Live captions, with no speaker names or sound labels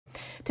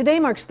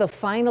Today marks the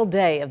final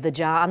day of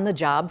on the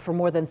job for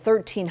more than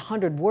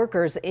 1,300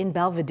 workers in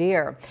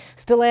Belvidere.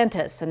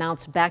 Stellantis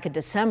announced back in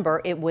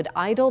December it would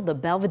idle the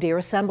Belvidere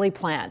Assembly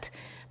Plant.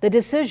 The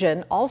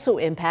decision also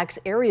impacts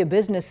area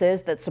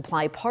businesses that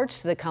supply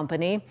parts to the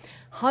company.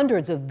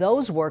 Hundreds of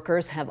those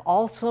workers have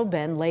also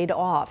been laid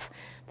off.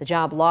 The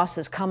job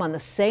losses come on the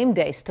same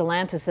day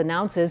Stellantis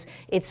announces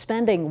it's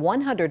spending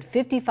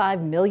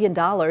 $155 million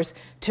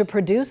to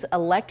produce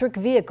electric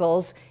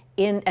vehicles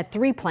at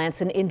 3 plants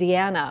in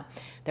Indiana.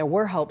 There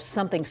were hopes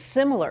something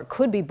similar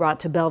could be brought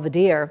to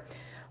Belvidere.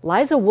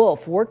 Liza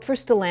Wolf worked for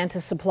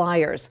Stellantis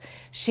suppliers.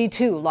 She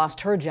too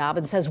lost her job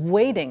and says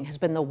waiting has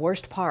been the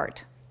worst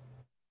part.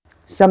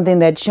 Something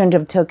that shouldn't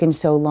have taken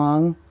so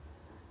long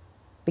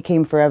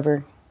became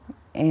forever,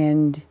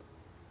 and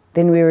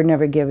then we were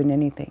never given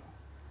anything.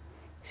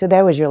 So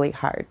that was really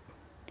hard,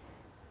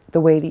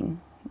 the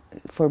waiting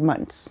for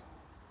months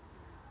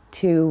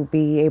to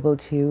be able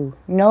to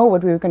know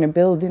what we were going to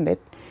build and that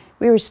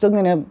we were still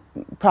going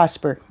to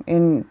prosper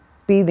and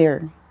be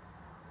there.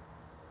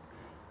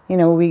 You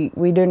know, we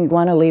didn't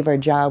want to leave our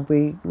job.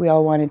 We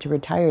all wanted to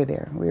retire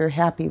there. We were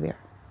happy there.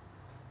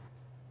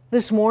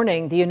 This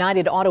morning, the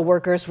United Auto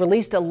Workers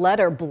released a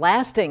letter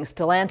blasting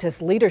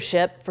Stellantis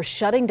leadership for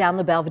shutting down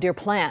the Belvidere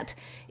plant.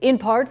 In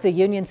part, the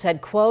union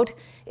said, quote,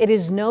 "It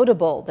is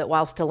notable that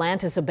while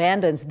Stellantis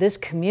abandons this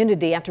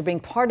community after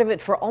being part of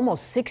it for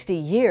almost 60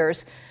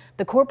 years,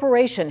 the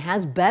corporation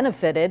has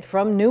benefited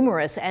from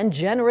numerous and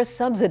generous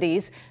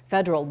subsidies,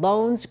 federal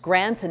loans,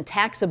 grants, and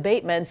tax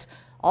abatements,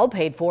 all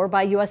paid for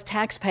by U.S.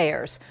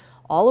 taxpayers.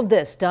 All of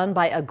this done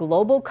by a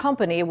global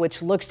company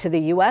which looks to the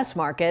U.S.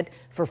 market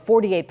for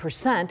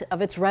 48%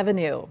 of its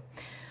revenue."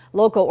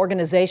 Local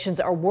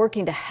organizations are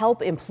working to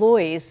help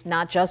employees,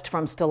 not just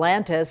from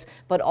Stellantis,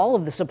 but all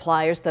of the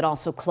suppliers that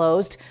also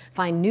closed,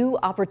 find new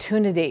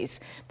opportunities.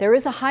 There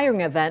is a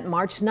hiring event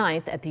March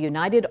 9th at the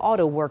United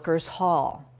Auto Workers Hall.